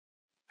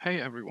Hey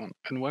everyone,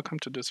 and welcome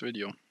to this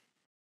video.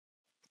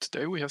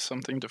 Today we have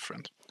something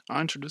different.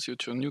 I'll introduce you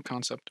to a new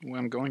concept where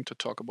I'm going to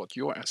talk about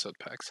your asset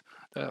packs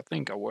that I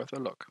think are worth a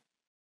look.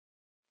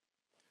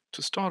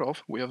 To start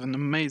off, we have an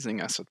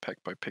amazing asset pack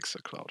by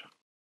Pixelcloud.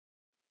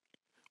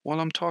 While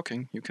I'm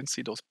talking, you can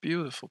see those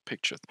beautiful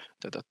pictures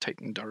that are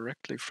taken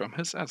directly from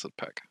his asset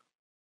pack.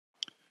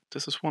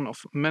 This is one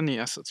of many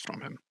assets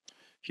from him.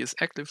 He is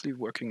actively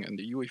working in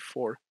the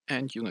UE4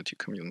 and Unity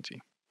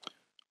community.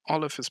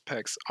 All of his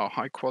packs are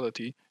high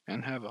quality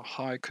and have a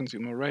high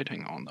consumer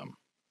rating on them.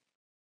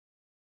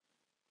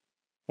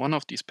 One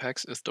of these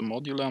packs is the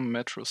modular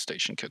metro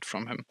station kit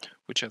from him,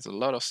 which has a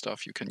lot of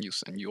stuff you can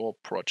use in your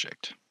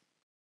project.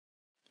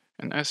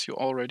 And as you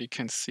already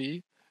can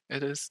see,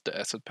 it is the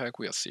asset pack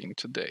we are seeing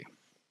today.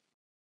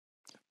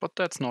 But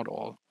that's not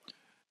all.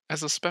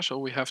 As a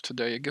special, we have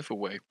today a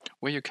giveaway,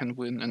 where you can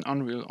win an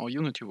Unreal or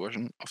Unity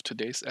version of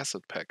today's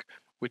asset pack,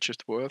 which is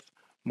worth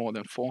more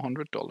than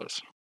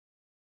 $400.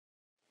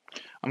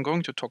 I'm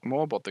going to talk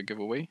more about the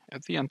giveaway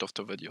at the end of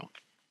the video.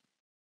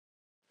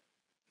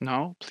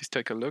 Now, please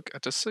take a look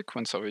at the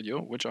sequencer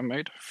video which I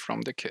made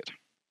from the kit.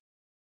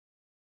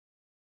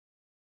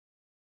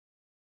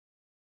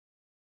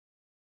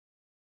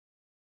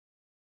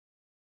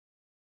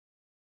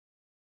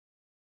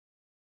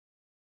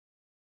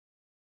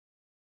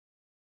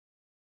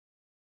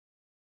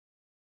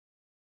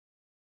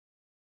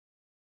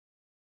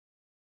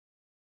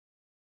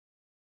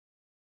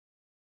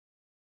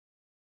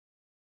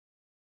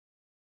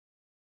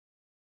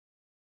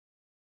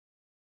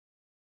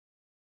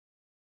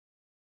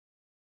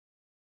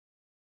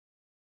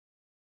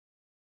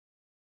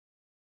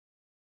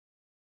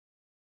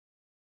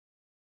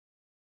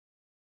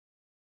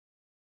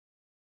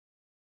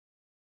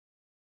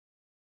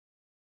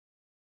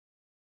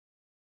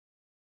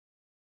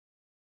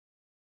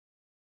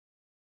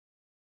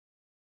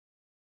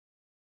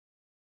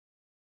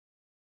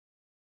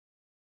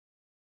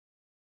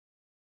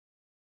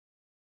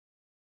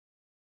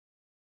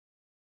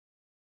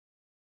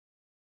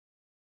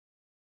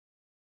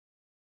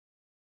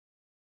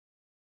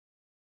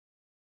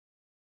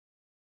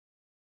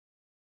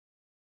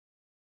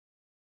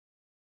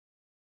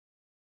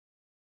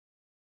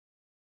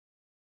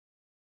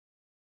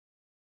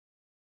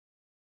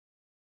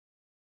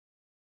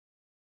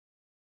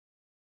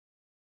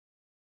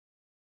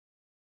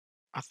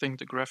 I think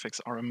the graphics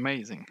are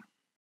amazing.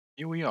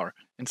 Here we are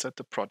inside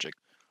the project.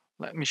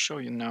 Let me show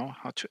you now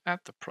how to add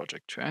the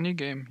project to any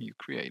game you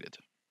created.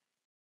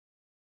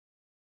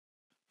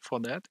 For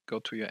that, go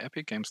to your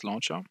Epic Games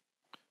launcher,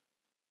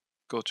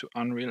 go to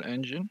Unreal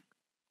Engine,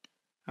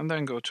 and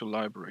then go to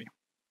Library,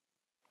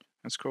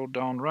 and scroll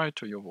down right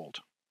to your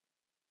vault.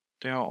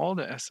 There are all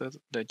the assets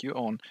that you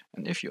own,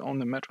 and if you own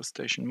the Metro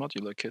Station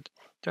modular kit,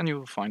 then you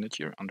will find it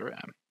here under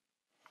M.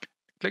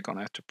 Click on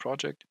Add to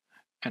Project,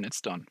 and it's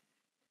done.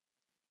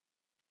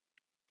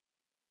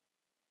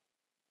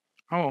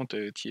 I won't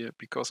do it here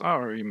because I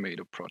already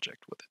made a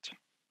project with it.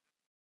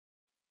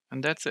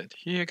 And that's it.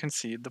 Here you can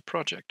see the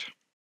project.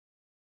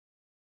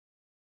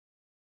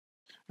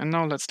 And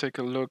now let's take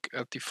a look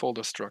at the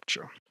folder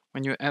structure.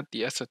 When you add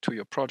the asset to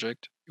your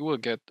project, you will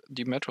get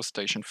the Metro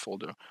Station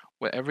folder,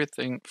 where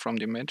everything from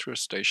the Metro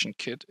Station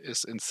kit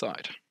is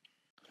inside.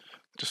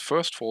 The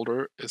first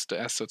folder is the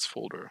Assets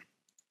folder.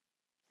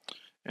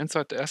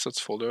 Inside the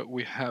Assets folder,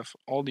 we have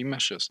all the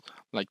meshes,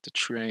 like the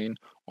train,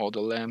 or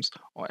the lamps,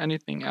 or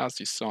anything else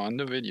you saw in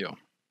the video.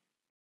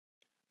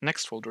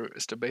 Next folder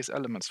is the Base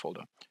Elements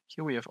folder.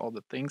 Here we have all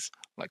the things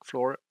like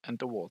floor and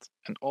the walls,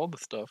 and all the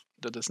stuff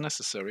that is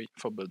necessary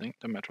for building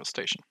the Metro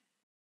Station.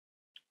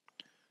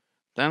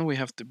 Then we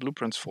have the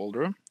Blueprints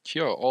folder.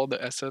 Here are all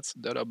the assets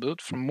that are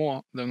built from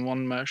more than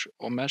one mesh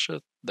or meshes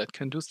that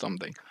can do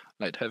something,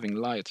 like having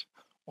light,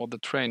 or the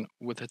train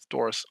with its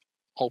doors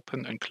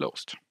open and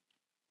closed.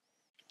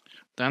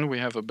 Then we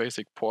have a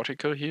basic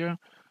particle here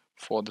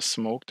for the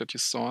smoke that you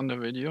saw in the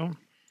video.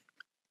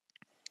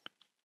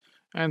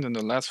 And in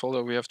the last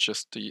folder we have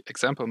just the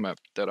example map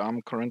that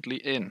I'm currently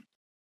in.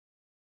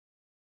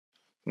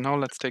 Now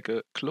let's take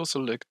a closer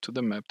look to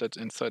the map that's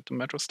inside the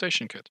Metro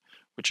Station kit,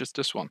 which is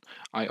this one.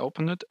 I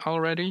opened it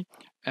already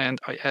and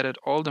I added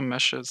all the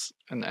meshes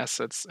and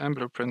assets and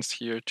blueprints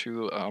here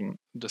to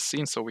the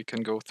scene so we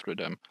can go through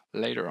them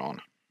later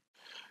on.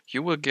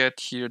 You will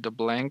get here the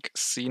blank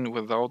scene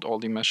without all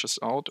the meshes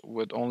out,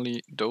 with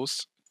only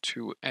those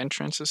two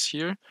entrances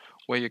here,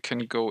 where you can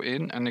go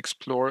in and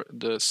explore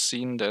the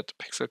scene that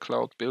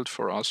Pixelcloud built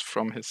for us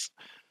from his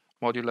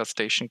modular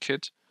station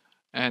kit,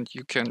 and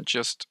you can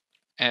just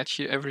add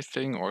here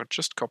everything or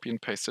just copy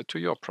and paste it to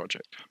your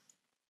project.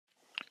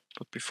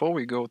 But before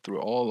we go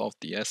through all of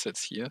the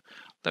assets here,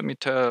 let me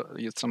tell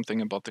you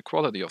something about the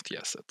quality of the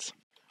assets.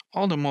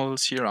 All the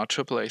models here are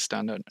AAA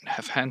standard and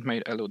have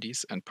handmade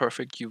LODs and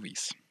perfect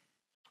UVs.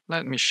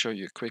 Let me show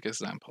you a quick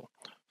example.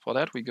 For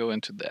that we go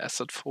into the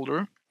asset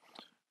folder,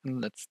 and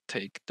let's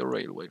take the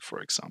railway for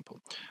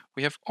example.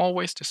 We have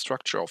always the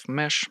structure of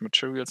mesh,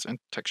 materials and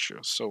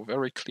textures, so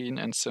very clean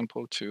and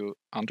simple to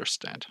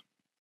understand.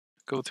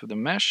 Go to the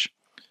mesh,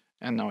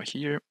 and now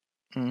here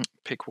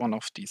pick one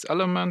of these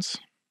elements.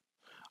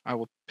 I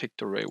will pick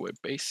the railway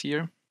base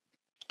here.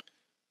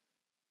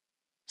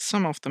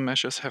 Some of the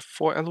meshes have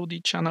 4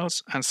 LOD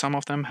channels and some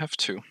of them have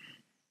 2.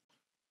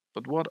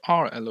 But what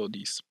are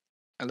LODs?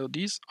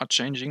 LODs are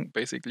changing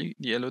basically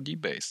the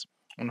LOD base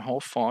on how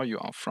far you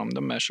are from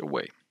the mesh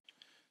away.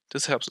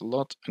 This helps a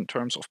lot in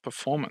terms of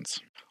performance.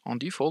 On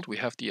default, we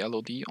have the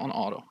LOD on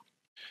auto.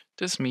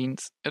 This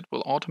means it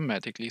will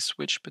automatically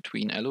switch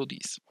between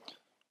LODs.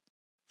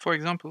 For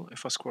example,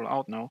 if I scroll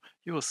out now,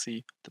 you will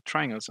see the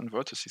triangles and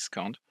vertices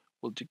count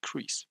will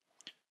decrease.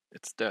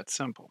 It's that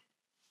simple.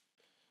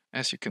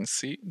 As you can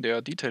see, there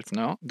are details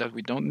now that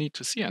we don't need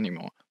to see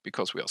anymore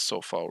because we are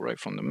so far away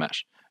from the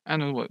mesh,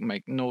 and it will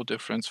make no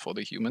difference for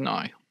the human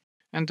eye.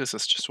 And this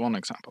is just one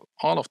example.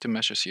 All of the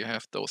meshes here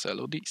have those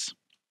LODs.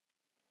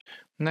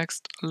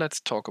 Next,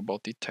 let's talk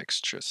about the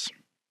textures.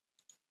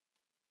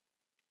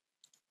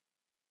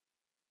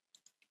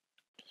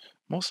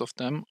 Most of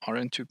them are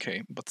in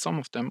 2K, but some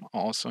of them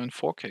are also in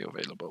 4K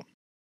available.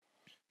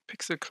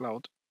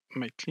 Pixelcloud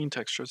made clean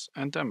textures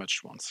and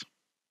damaged ones.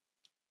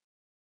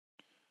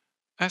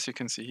 As you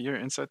can see here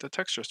inside the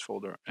textures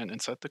folder and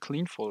inside the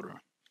clean folder.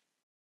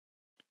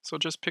 So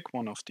just pick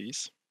one of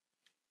these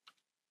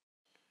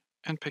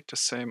and pick the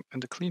same in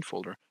the clean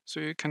folder so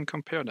you can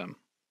compare them.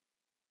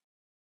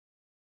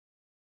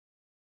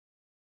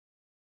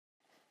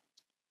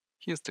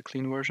 Here's the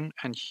clean version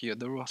and here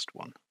the rust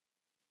one.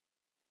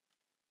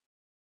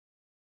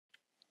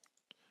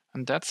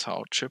 And that's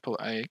how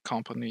AAA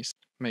companies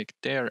make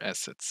their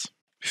assets.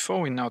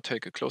 Before we now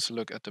take a closer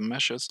look at the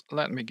meshes,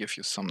 let me give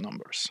you some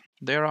numbers.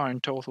 There are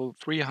in total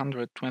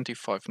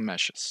 325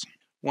 meshes,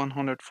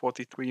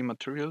 143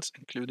 materials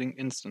including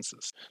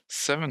instances,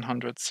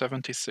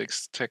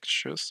 776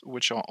 textures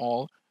which are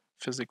all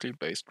physically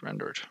based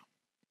rendered,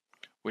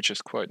 which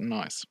is quite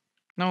nice.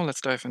 Now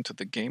let's dive into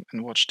the game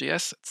and watch the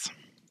assets.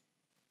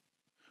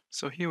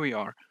 So here we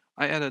are.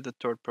 I added a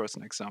third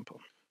person example.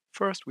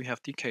 First we have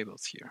the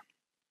cables here,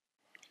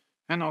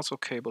 and also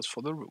cables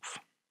for the roof.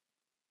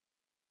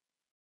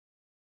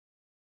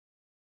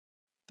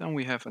 Then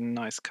we have a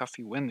nice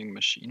coffee vending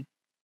machine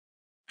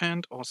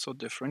and also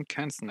different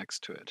cans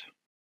next to it.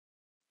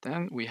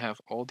 Then we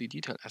have all the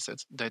detail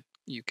assets that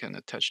you can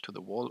attach to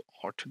the wall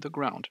or to the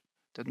ground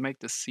that make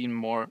the scene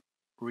more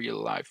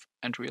real life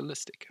and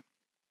realistic.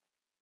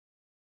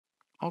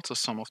 Also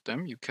some of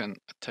them you can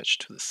attach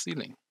to the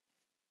ceiling.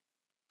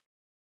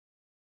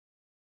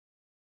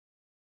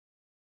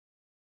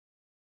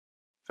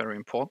 Very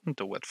important,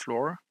 the wet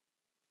floor.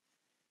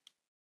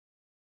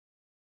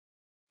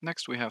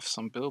 Next we have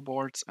some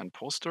billboards and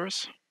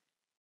posters,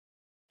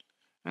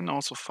 and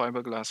also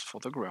fiberglass for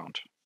the ground.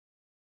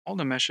 All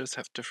the meshes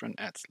have different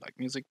ads like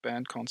music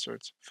band,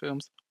 concerts,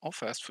 films, or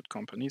fast food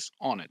companies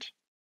on it.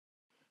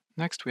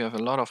 Next we have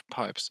a lot of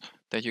pipes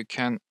that you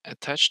can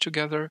attach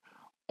together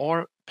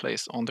or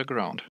place on the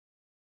ground.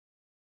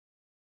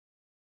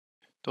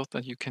 Those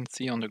that you can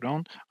see on the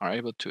ground are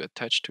able to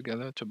attach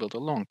together to build a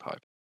long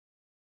pipe.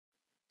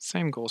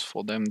 Same goes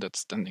for them that's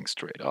standing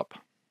straight up.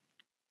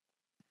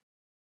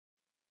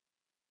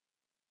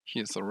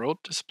 Here's a road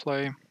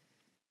display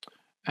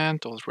and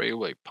those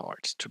railway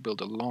parts to build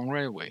a long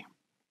railway.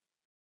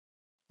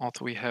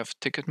 Also we have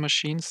ticket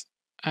machines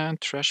and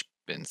trash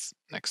bins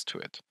next to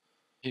it.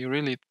 He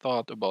really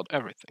thought about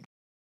everything.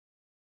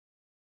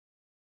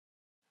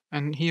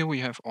 And here we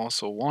have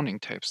also warning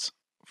tapes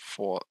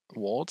for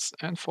walls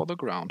and for the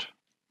ground.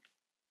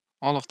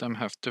 All of them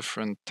have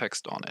different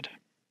text on it.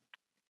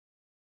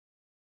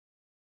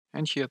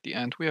 And here at the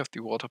end we have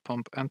the water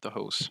pump and the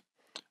hose,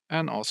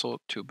 and also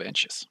 2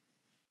 benches.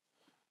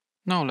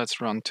 Now let's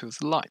run to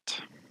the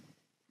light.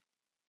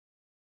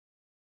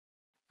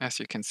 As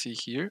you can see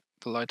here,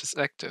 the light is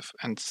active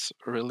and it's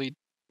really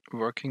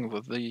working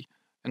with the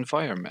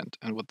environment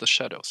and with the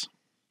shadows.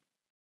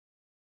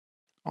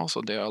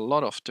 Also, there are a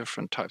lot of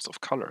different types of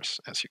colors,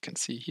 as you can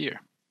see here.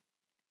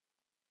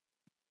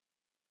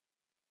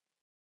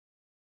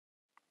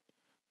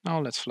 Now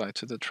let's fly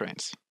to the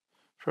trains.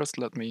 First,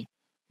 let me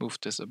move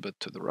this a bit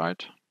to the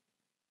right.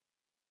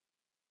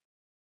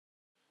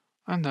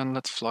 And then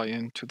let's fly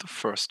into the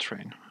first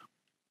train.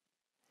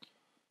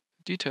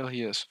 The detail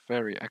here is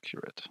very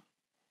accurate.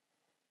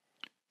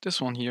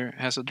 This one here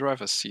has a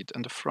driver's seat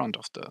in the front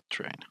of the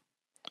train.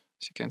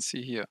 As you can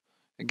see here,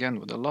 again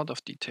with a lot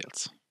of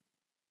details.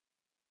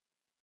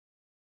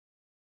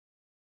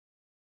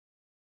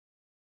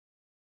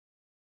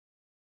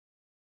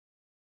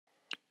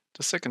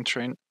 The second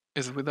train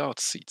is without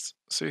seats,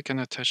 so you can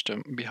attach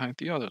them behind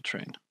the other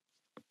train.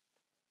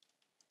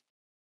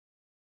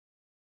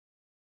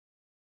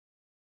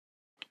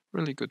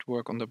 Really good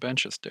work on the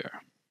benches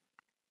there.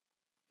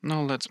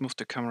 Now let's move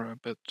the camera a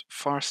bit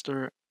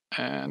faster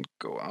and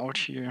go out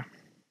here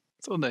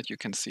so that you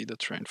can see the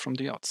train from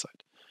the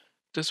outside.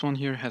 This one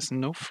here has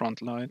no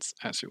front lights,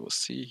 as you will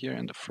see here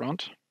in the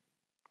front,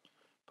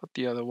 but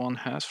the other one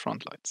has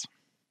front lights.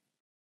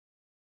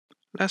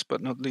 Last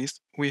but not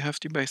least, we have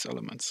the base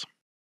elements.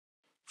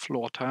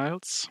 Floor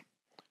tiles,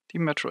 the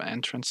metro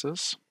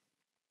entrances,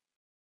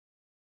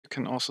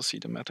 can also see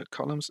the metal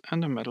columns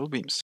and the metal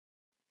beams.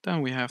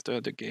 Then we have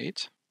the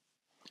gate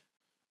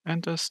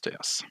and the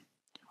stairs,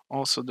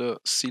 also the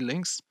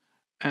ceilings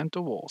and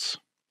the walls.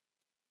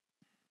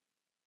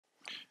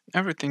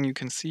 Everything you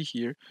can see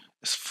here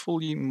is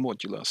fully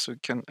modular, so you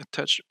can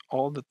attach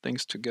all the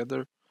things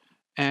together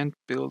and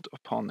build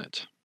upon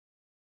it.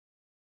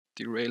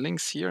 The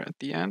railings here at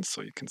the end,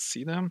 so you can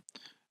see them,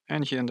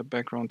 and here in the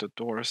background the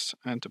doors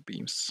and the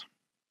beams.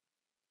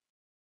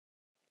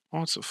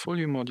 Also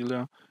fully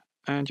modular,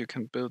 and you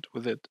can build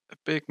with it a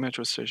big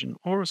metro station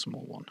or a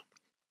small one.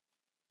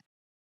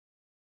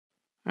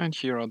 And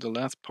here are the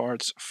last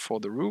parts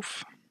for the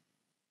roof.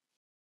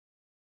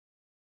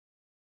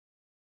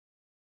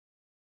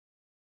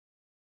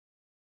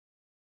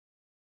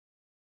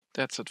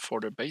 That's it for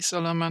the base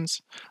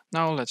elements.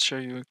 Now let's show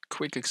you a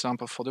quick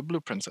example for the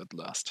blueprints at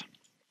last.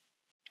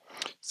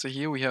 So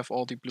here we have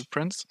all the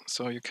blueprints,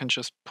 so you can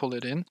just pull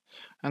it in,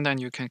 and then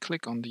you can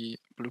click on the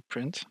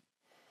blueprint.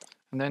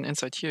 And then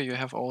inside here you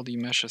have all the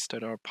meshes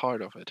that are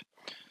part of it.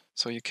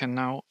 So you can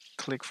now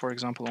click, for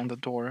example, on the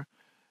door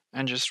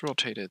and just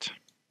rotate it.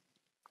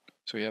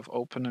 So you have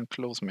open and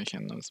close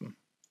mechanism.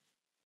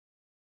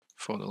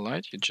 For the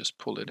light, you just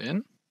pull it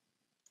in.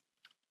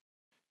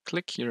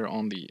 Click here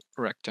on the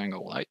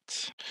rectangle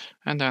light,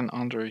 and then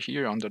under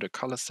here, under the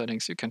color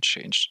settings, you can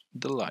change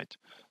the light.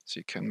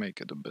 So you can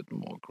make it a bit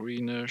more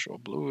greenish or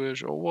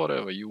bluish or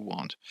whatever you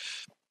want.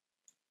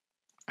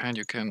 And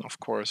you can, of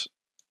course,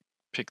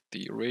 pick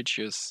the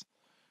radius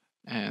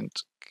and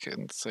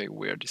can say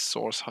where the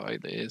source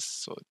height is,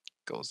 so it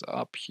goes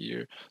up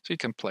here. So you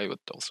can play with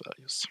those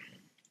values.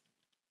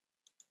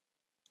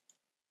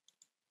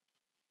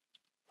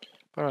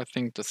 But I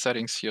think the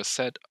settings here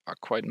set are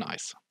quite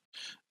nice.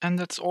 And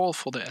that's all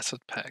for the asset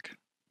pack.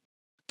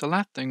 The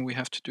last thing we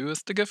have to do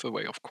is the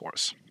giveaway, of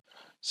course.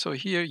 So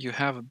here you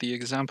have the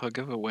example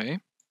giveaway.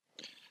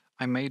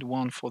 I made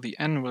one for the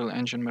Unreal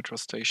Engine Metro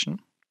Station,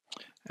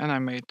 and I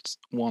made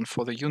one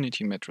for the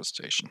Unity Metro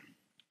Station.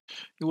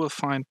 You will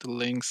find the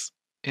links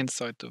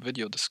inside the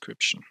video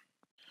description.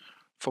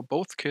 For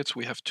both kits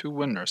we have 2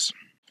 winners.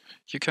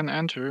 You can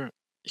enter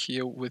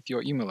here with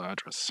your email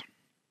address.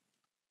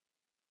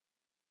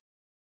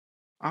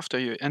 After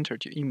you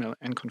entered your email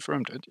and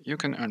confirmed it, you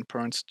can earn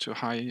points to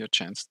higher your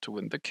chance to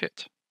win the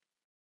kit.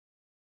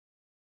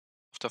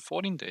 After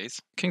 14 days,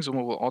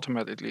 KingZoomer will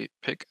automatically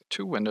pick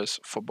 2 winners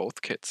for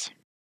both kits.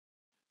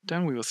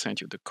 Then we will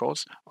send you the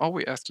codes, or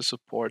we ask the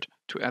support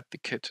to add the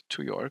kit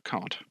to your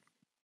account.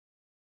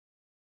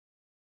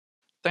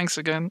 Thanks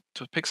again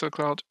to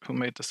Pixelcloud who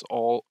made this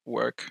all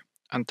work,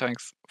 and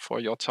thanks for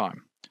your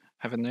time.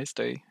 Have a nice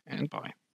day and bye.